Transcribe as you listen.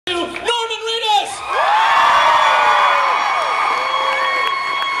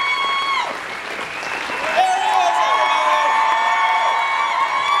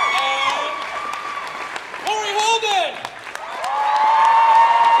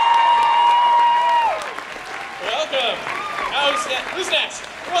next?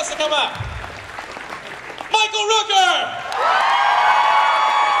 Who wants to come up? Michael Rooker!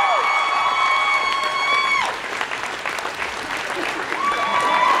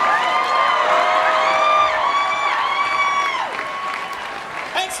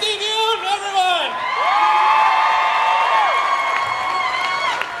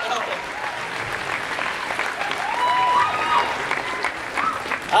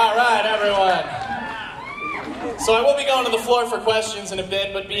 All right, everyone. So I will be going to the floor for questions in a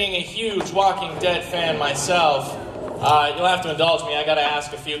bit, but being a huge Walking Dead fan myself, you'll have to indulge me. I got to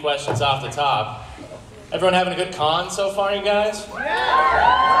ask a few questions off the top. Everyone having a good con so far, you guys?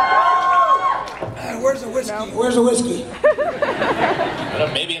 Where's the whiskey? Where's the whiskey? I don't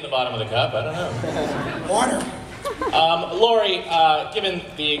know, maybe in the bottom of the cup. I don't know. Water. Lori, given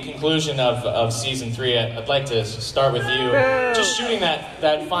the conclusion of season 3, I'd like to start with you. Just shooting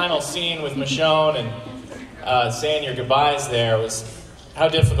that final scene with Michonne and saying your goodbyes there, how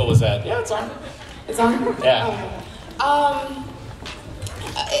difficult was that? Yeah, it's on. It's on? Yeah.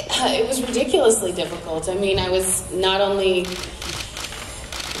 It was ridiculously difficult. I mean, I was not only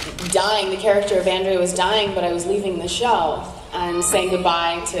dying, the character of Andrea was dying, but I was leaving the show and saying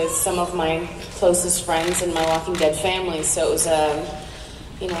goodbye to some of my closest friends in my Walking Dead family. So it was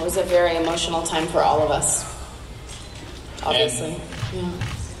it was a very emotional time for all of us. Obviously. And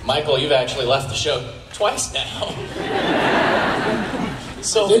Michael, you've actually left the show twice now.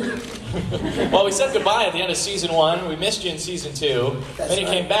 So, well, we said goodbye at the end of season 1. We missed you in season 2. Then you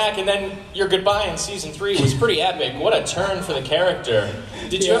came back, and then your goodbye in season 3 was pretty epic. What a turn for the character.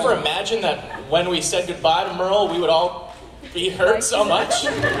 Did you ever imagine that when we said goodbye to Merle, we would all be hurt so much?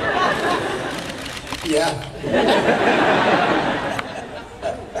 Yeah.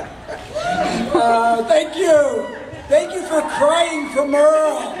 Thank you. Thank you for crying for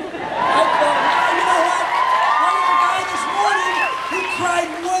Merle. You know what? One of the guys this morning, he cried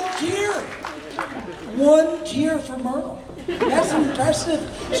one tear for Merle. That's impressive.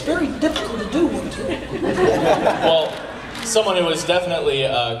 It's very difficult to do one tear. Well, someone who was definitely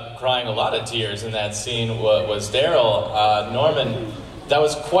crying a lot of tears in that scene was Daryl. Norman, that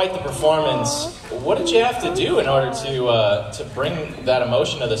was quite the performance. What did you have to do in order to bring that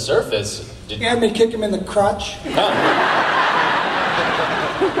emotion to the surface? You had me kick him in the crotch.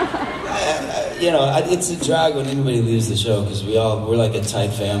 It's a drag when anybody leaves the show because we're like a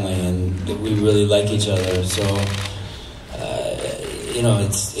tight family and we really like each other. So,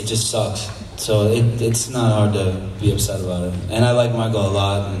 it just sucks. So it's not hard to be upset about it. And I like Michael a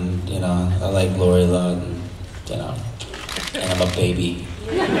lot, and I like Lori a lot, and I'm a baby.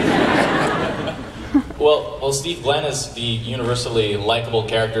 Well, Steve Glenn is the universally likable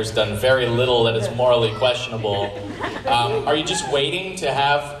character. Has done very little that is morally questionable. Are you just waiting to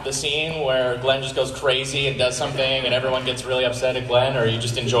have the scene where Glenn just goes crazy and does something and everyone gets really upset at Glenn, or are you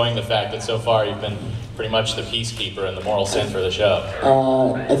just enjoying the fact that so far you've been pretty much the peacekeeper and the moral center of the show?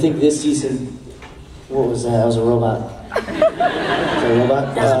 I think this season, what was that? I was a robot. Was I a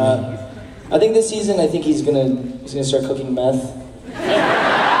robot? I think this season, he's gonna start cooking meth.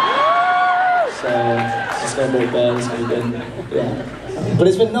 So it's just gonna go bad. It's gonna be good. Yeah. But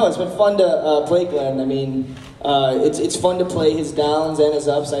it's been fun to play Glenn. I mean, it's fun to play his downs and his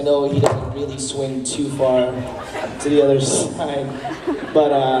ups. I know he doesn't really swing too far to the other side,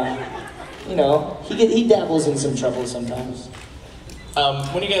 but he dabbles in some trouble sometimes.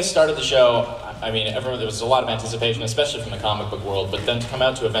 When you guys started the show, I mean, there was a lot of anticipation, especially from the comic book world, but then to come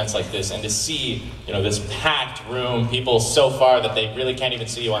out to events like this and to see, this packed room, people so far that they really can't even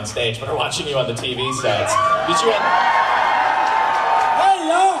see you on stage, but are watching you on the TV sets. Did you... Hey,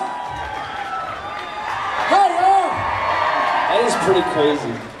 yo! Hey, yo! That is pretty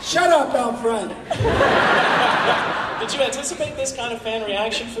crazy. Shut up out front. Did you anticipate this kind of fan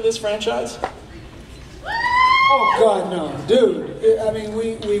reaction for this franchise? Oh, God, no. Dude, I mean,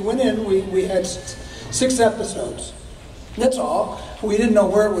 we went in, we had 6 episodes. That's all. We didn't know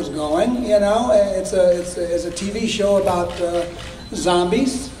where it was going, It's a TV show about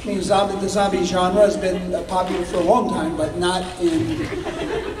zombies. I mean, the zombie genre has been popular for a long time, but not in,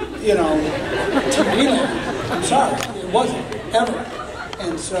 TV land. I'm sorry. It wasn't, ever.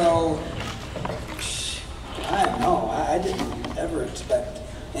 And so, I don't know. I didn't ever expect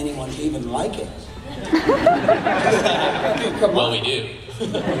anyone to even like it. Well, we do.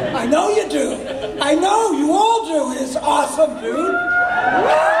 I know you do. I know you all do. It's awesome, dude.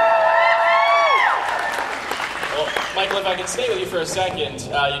 Well, Michael, if I can stay with you for a second,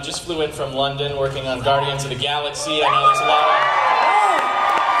 you just flew in from London working on Guardians of the Galaxy. I know there's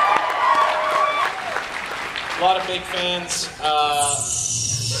a lot of big fans.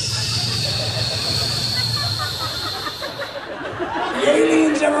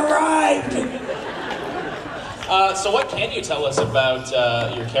 So what can you tell us about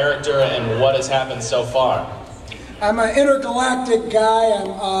your character and what has happened so far? I'm an intergalactic guy.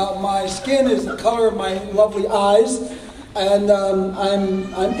 My skin is the color of my lovely eyes, and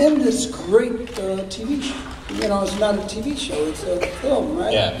I'm in this great TV show. You know, it's not a TV show; it's a film,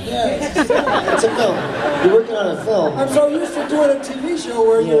 right? Yeah. It's a film. It's a film. You're working on a film. I'm so used to doing a TV show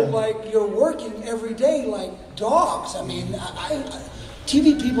where you're working every day like dogs. I mean,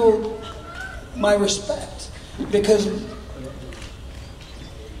 TV people, my respect, because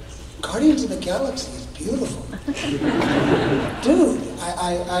Guardians of the Galaxy is beautiful. Dude,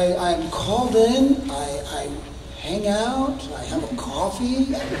 I'm called in, I hang out, I have a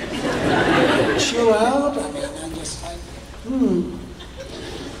coffee, I chill out. I mean, I'm just like,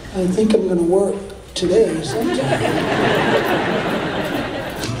 I think I'm going to work today sometime.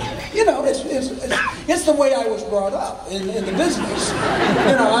 You know, it's the way I was brought up in the business.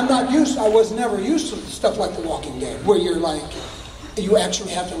 You know, I was never used to stuff like The Walking Dead, where you're like, you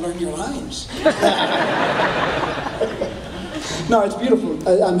actually have to learn your lines. No, it's beautiful.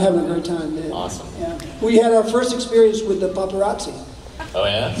 I'm having a great time. Awesome. Yeah. We had our first experience with the paparazzi. Oh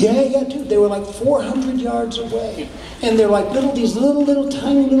yeah? Yeah, dude. They were like 400 yards away. And they're like these little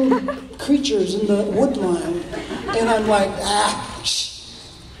tiny little creatures in the wood line. And I'm like, shh.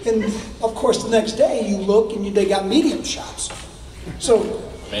 And of course the next day you look and they got medium shots. So,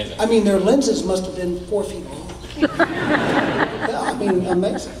 amazing. I mean, their lenses must have been 4 feet long. Yeah, I mean,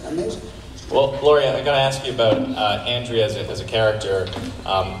 amazing. Well, Laurie, I got to ask you about Andrea as a character,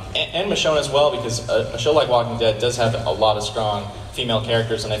 and Michonne as well, because a show like Walking Dead does have a lot of strong female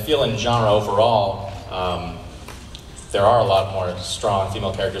characters, and I feel in genre overall, there are a lot more strong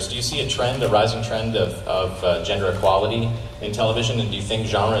female characters. Do you see a rising trend of gender equality in television, and do you think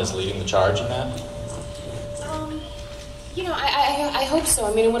genre is leading the charge in that? You know, I hope so.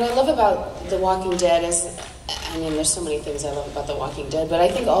 I mean, what I love about The Walking Dead is, I mean, there's so many things I love about The Walking Dead, but I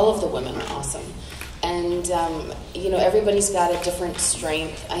think all of the women are awesome. And, you know, everybody's got a different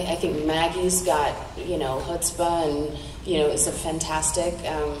strength. I think Maggie's got, you know, chutzpah and, you know, is a fantastic.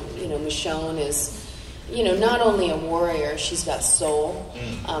 You know, Michonne is, you know, not only a warrior, she's got soul.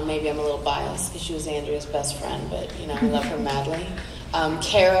 Maybe I'm a little biased because she was Andrea's best friend, but, you know, I love her madly.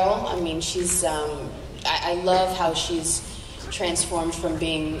 Carol, I mean, she's, I love how she's transformed from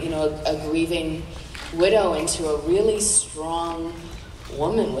being, you know, a grieving widow into a really strong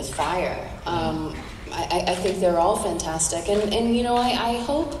woman with fire. I think they're all fantastic, and you know, I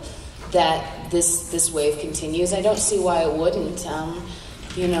hope that this wave continues. I don't see why it wouldn't.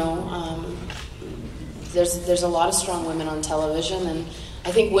 You know, there's a lot of strong women on television, and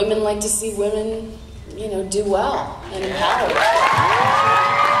I think women like to see women, you know, do well and empowered.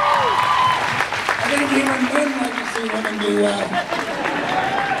 I think even men like to see women do well.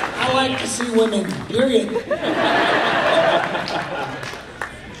 I like to see women, period.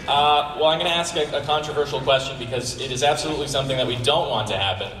 Well, I'm going to ask a controversial question because it is absolutely something that we don't want to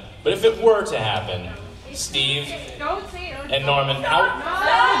happen. But if it were to happen, Steve and Norman,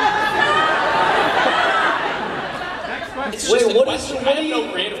 Wait,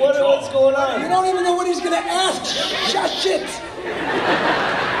 what's going on? You don't even know what he's going to ask. Shit.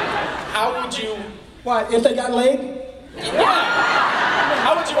 How would you... What, if they got laid? Yeah.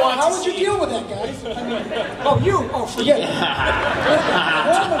 How would you deal with that, guys? I mean, forget it.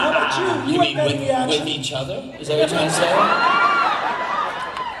 Norman, how about you? You mean with each other? Is that what you're trying to say?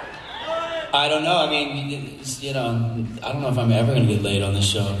 I don't know. I mean, you know, I don't know if I'm ever going to get laid on this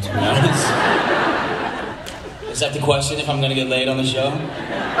show, to be honest. Is that the question, if I'm going to get laid on the show?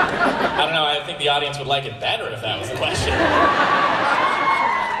 I don't know. I think the audience would like it better if that was the question.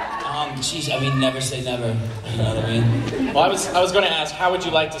 Geez, I mean, never say never. You know what I mean? Well, I was going to ask, how would you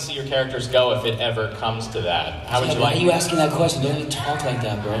like to see your characters go if it ever comes to that? How would you like? Why are you asking that question? Don't even talk like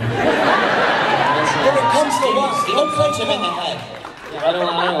that, bro. If it comes to what? Don't punch him in the head. I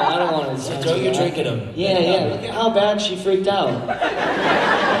don't want to. Throw your drink at him. Yeah. Look at how bad she freaked out.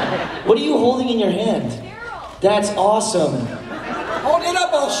 What are you holding in your hand? That's awesome. Hold it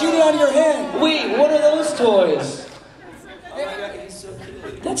up, I'll shoot it out of your hand. Wait, what are those toys?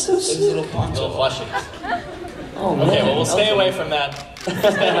 That's so sweet. Little plushies. Oh, man. Okay, well, we'll stay away from that. Stay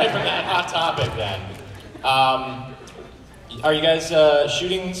away from that hot topic then. Are you guys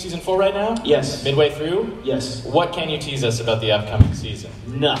shooting season 4 right now? Yes. Midway through? Yes. What can you tease us about the upcoming season?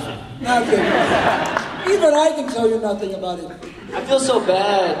 Nothing. Nothing. Even I can tell you nothing about it. I feel so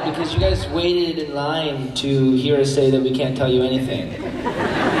bad because you guys waited in line to hear us say that we can't tell you anything.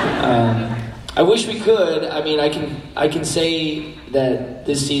 I wish we could. I mean, I can say that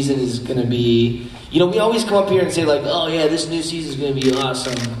this season is going to be... You know, we always come up here and say like, oh yeah, this new season is going to be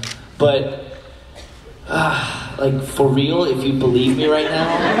awesome. But like for real, if you believe me right now,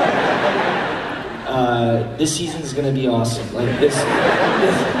 this season's gonna be awesome. Like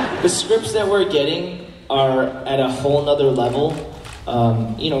the scripts that we're getting are at a whole nother level.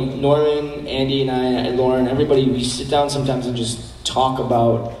 You know, Norman, Andy, and I, and Lauren, everybody, we sit down sometimes and just talk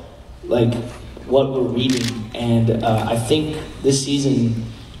about like what we're reading, and I think this season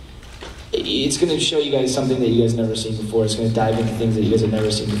it's going to show you guys something that you guys never seen before. It's going to dive into things that you guys have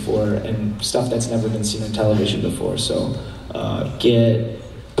never seen before and stuff that's never been seen on television before. So get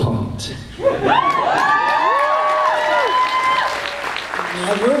pumped. Never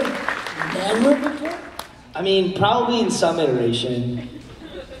before? I mean, probably in some iteration.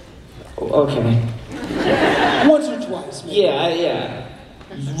 Okay. Once or twice, maybe. Yeah.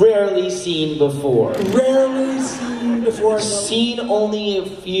 Rarely seen before. Rarely seen before. Seen only a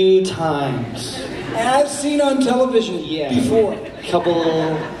few times. As seen on television before. A couple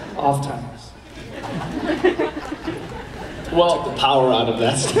off times. Well, took the power out of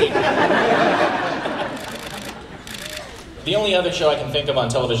that statement. The only other show I can think of on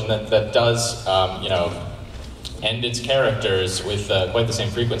television that does, you know, end its characters with quite the same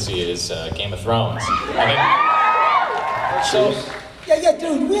frequency is Game of Thrones. I mean, so. Yeah,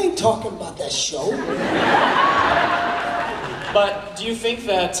 dude, we ain't talking about that show. But do you think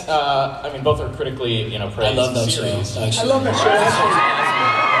that, I mean, both are critically, you know, praised I love that series. show, actually. I love that show,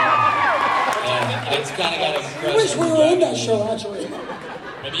 And it's kind of got a actually. I wish we were in that show, actually.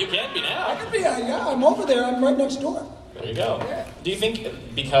 Maybe you can be I now. could be, yeah, I'm over there. I'm right next door. There you go. Do you think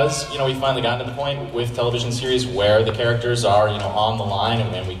because, you know, we've finally gotten to the point with television series where the characters are, you know, on the line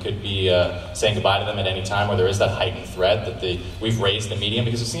and we could be saying goodbye to them at any time, where there is that heightened threat that we've raised the medium?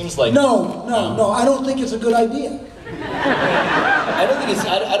 Because it seems like... No, I don't think it's a good idea. I don't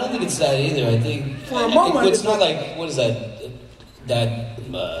think it's that either. I think For a moment, it's not like, what is that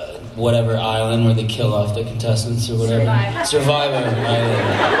whatever island where they kill off the contestants or whatever. Survivor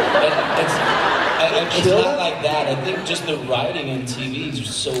Island. It's not like that. I think just the writing on TV is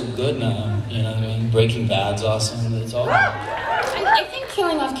just so good now. You know what I mean? Breaking Bad's awesome. It's all. I think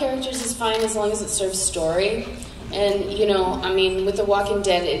killing off characters is fine as long as it serves story. And, you know, I mean, with The Walking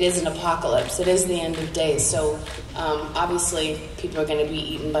Dead, it is an apocalypse. It is the end of days. So, obviously, people are going to be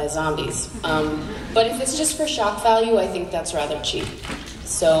eaten by zombies. But if it's just for shock value, I think that's rather cheap.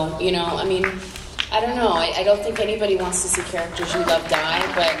 So, you know, I mean, I don't know. I don't think anybody wants to see characters you love die,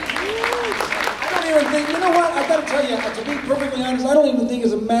 but... I don't even think, you know what, I gotta tell you, to be perfectly honest, I don't even think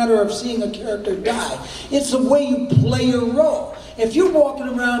it's a matter of seeing a character die. It's the way you play your role. If you're walking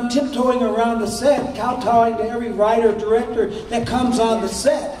around, tiptoeing around the set, kowtowing to every writer, director that comes on the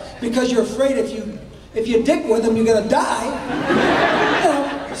set, because you're afraid if you dick with them, you're gonna die, you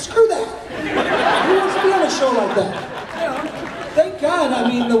know, screw that. Who wants to be on a show like that? You know, thank God, I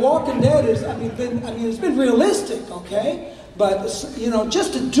mean, The Walking Dead is, it's been realistic, okay? But, you know,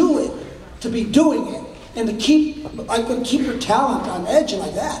 just to do it, to be doing it, and to keep your talent on edge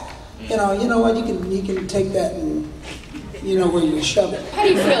like that. You know what? You can take that and you know where you shove it. How do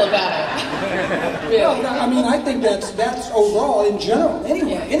you feel about it? Really? No, I mean, I think that's overall in general.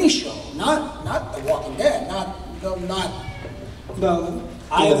 Anyway, any show, not The Walking Dead, not the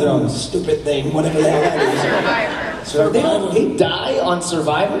Island, stupid thing, whatever the hell that is. Survivor. They die on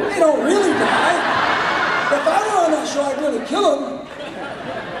Survivor? They don't really die. If I were on that show, I'd really kill them.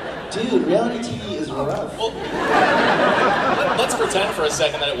 Dude, reality TV is rough. Well, let's pretend for a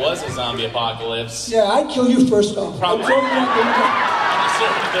second that it was a zombie apocalypse. Yeah, I'd kill you first off. Probably. I'd kill you I'm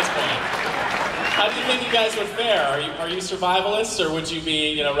certain at this point. How do you think you guys would fare? Are you survivalists, or would you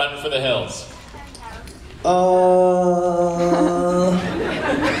be, you know, running for the hills?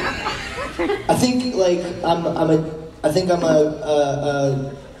 I think like I'm a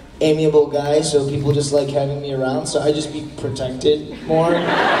amiable guy, so people just like having me around, so I just be protected more.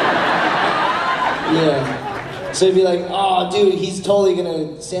 Yeah. So it'd be like, oh dude, he's totally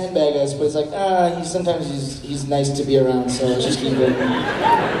gonna sandbag us, but it's like, sometimes he's nice to be around, so let's just keep it.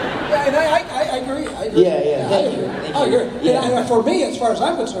 Yeah, and I agree. Yeah. Thank you. I agree. Yeah. And for me, as far as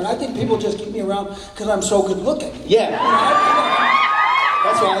I'm concerned, I think people just keep me around because I'm so good looking. Yeah.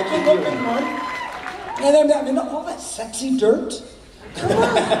 That's why I keep you around. And then, I mean, all that sexy dirt.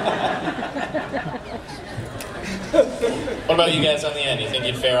 What about you guys on the end? You think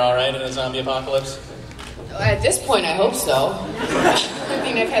you'd fare all right in a zombie apocalypse? At this point, I hope so. I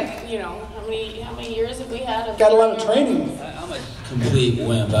mean, I've had, you know, how many years have we had? Got a lot of training. I'm a complete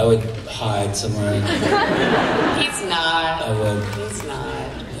wimp. I would hide somewhere. He's not. I would. He's not.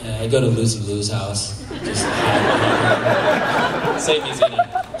 Yeah, I go to Lucy Lou's house. Just hide. Save me, Zena.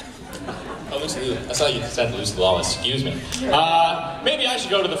 Oh, Lucy Liu. I saw you said Lucy Lawless, excuse me. Maybe I should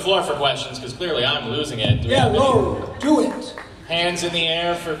go to the floor for questions, because clearly I'm losing it. Yeah, Lo, do it. Hands in the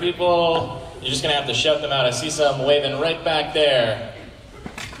air for people. You're just going to have to shout them out. I see some waving right back there.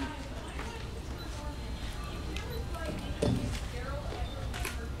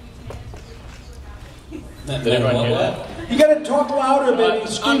 Did everyone hear that? You gotta talk louder, baby.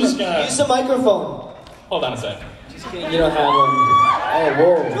 I'm just gonna... Use the microphone. Hold on a sec. Just kidding, you don't have one. Oh,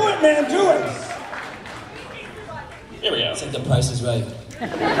 whoa. Do it, man, do it. Here we go. It's like The Price is Right.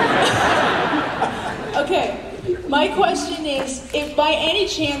 Okay, my question is, if by any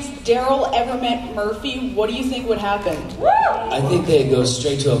chance Daryl ever met Murphy, what do you think would happen? I think they'd go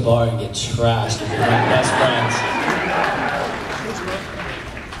straight to a bar and get trashed and become best friends.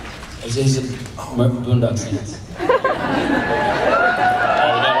 He's a Boondock Saints. Which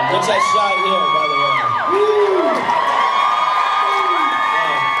I shot here, by the way.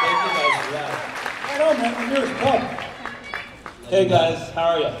 I know, man, the nearest pub. Hey guys, how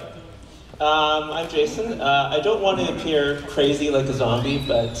are you? I'm Jason. I don't want to appear crazy like a zombie,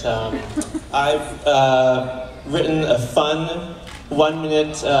 but I've written a fun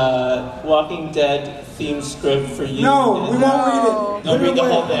 1-minute Walking Dead theme script for you. No, we won't read it. Don't read the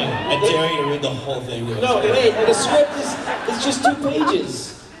whole thing. I dare you to read the whole thing. No, Wait, the script is just 2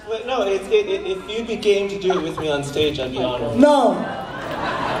 pages. Wait, no, if you'd be game to do it with me on stage, I'd be honored. No.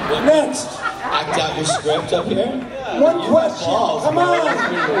 Next. Act out your script up here? One question. Come on.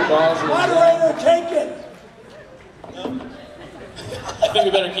 Moderator, take it. I think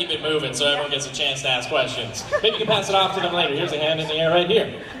we better keep it moving so everyone gets a chance to ask questions. Maybe you can pass it off to them later. Here's a hand in the air right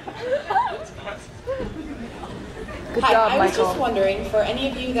here. Hi, I was just wondering, for any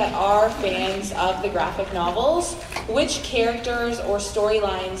of you that are fans of the graphic novels, which characters or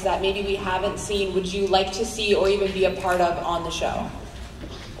storylines that maybe we haven't seen would you like to see or even be a part of on the show?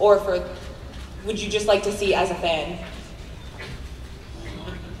 Or would you just like to see as a fan?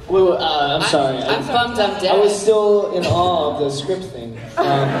 Wait, I'm sorry. I'm bummed I'm dead. I was still in awe of the script thing.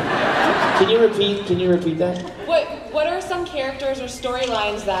 Can you repeat that? What are some characters or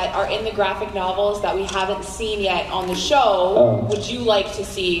storylines that are in the graphic novels that we haven't seen yet on the show would you like to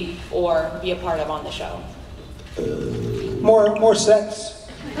see or be a part of on the show? More sex.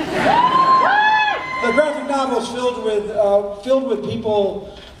 The graphic novel's filled with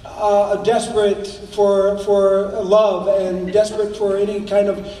people desperate for love and desperate for any kind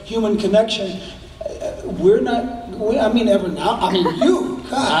of human connection. We're not. I mean, ever now. I mean, you.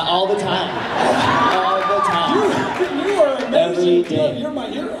 God. All the time. All the time. You are amazing. Every day. You're my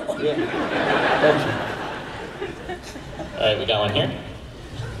hero. Yeah. All right, we got one here.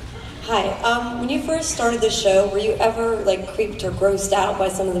 Hi. When you first started the show, were you ever creeped or grossed out by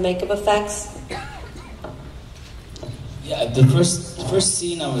some of the makeup effects? Yeah, the first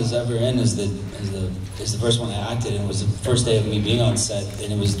scene I was ever in is the first one I acted in. It was the first day of me being on set,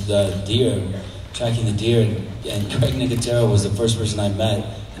 and it was the deer, tracking the deer, and Greg Nicotero was the first person I met,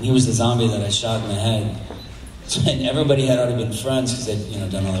 and he was the zombie that I shot in the head. And everybody had already been friends because they'd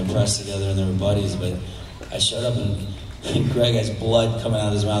done all their press together and they were buddies, but I showed up and Greg has blood coming out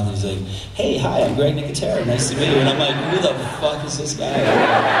of his mouth and he's like, "Hey, hi, I'm Greg Nicotero, nice to meet you." And I'm like, "Who the fuck is this guy?"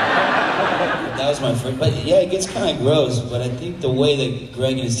 That was my first, but yeah, it gets kind of gross, but I think the way that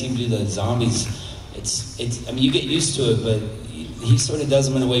Greg and his team do the zombies, it's I mean, you get used to it, but he sort of does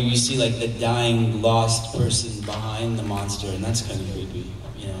them in a way where you see the dying, lost person behind the monster, and that's kind of creepy,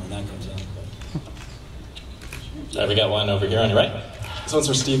 and that comes out. All right, we got one over here on your right. This one's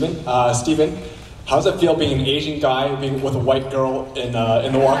for Steven. Steven, how does it feel being an Asian guy being with a white girl in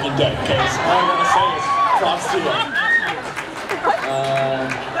The Walking Dead? Because all I'm going to say is props to you.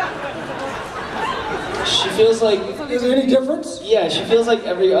 She feels like... Is there any difference? Yeah, she feels like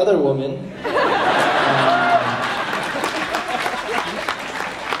every other woman.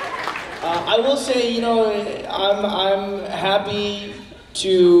 I will say, I'm happy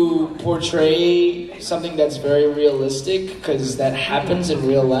to portray something that's very realistic, because that happens in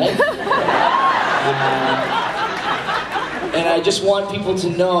real life. And I just want people to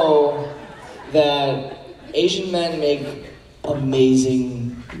know that Asian men make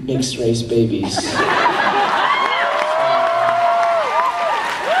amazing mixed race babies.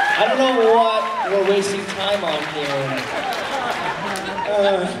 I don't know what we're wasting time on here.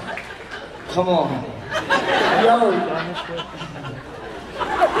 Come on.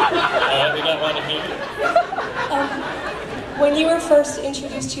 We got one here. When you were first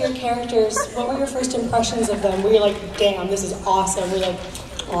introduced to your characters, what were your first impressions of them? Were you like, "Damn, this is awesome"? Were you like,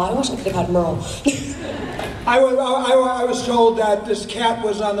 "Oh, I wish I could have had Merle"? I was told that this cat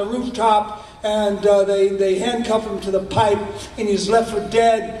was on the rooftop and they handcuff him to the pipe, and he's left for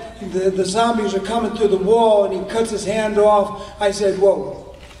dead. The zombies are coming through the wall, and he cuts his hand off. I said,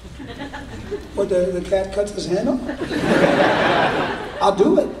 whoa. What, the cat cuts his hand off? I'll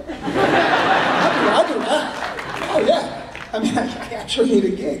do it. I'll do that. Oh, yeah. I mean, I sure need a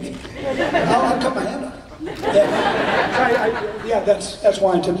gig. I'll cut my hand off. Yeah, that's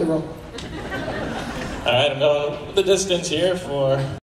why I took the role. All right, I'm going the distance here for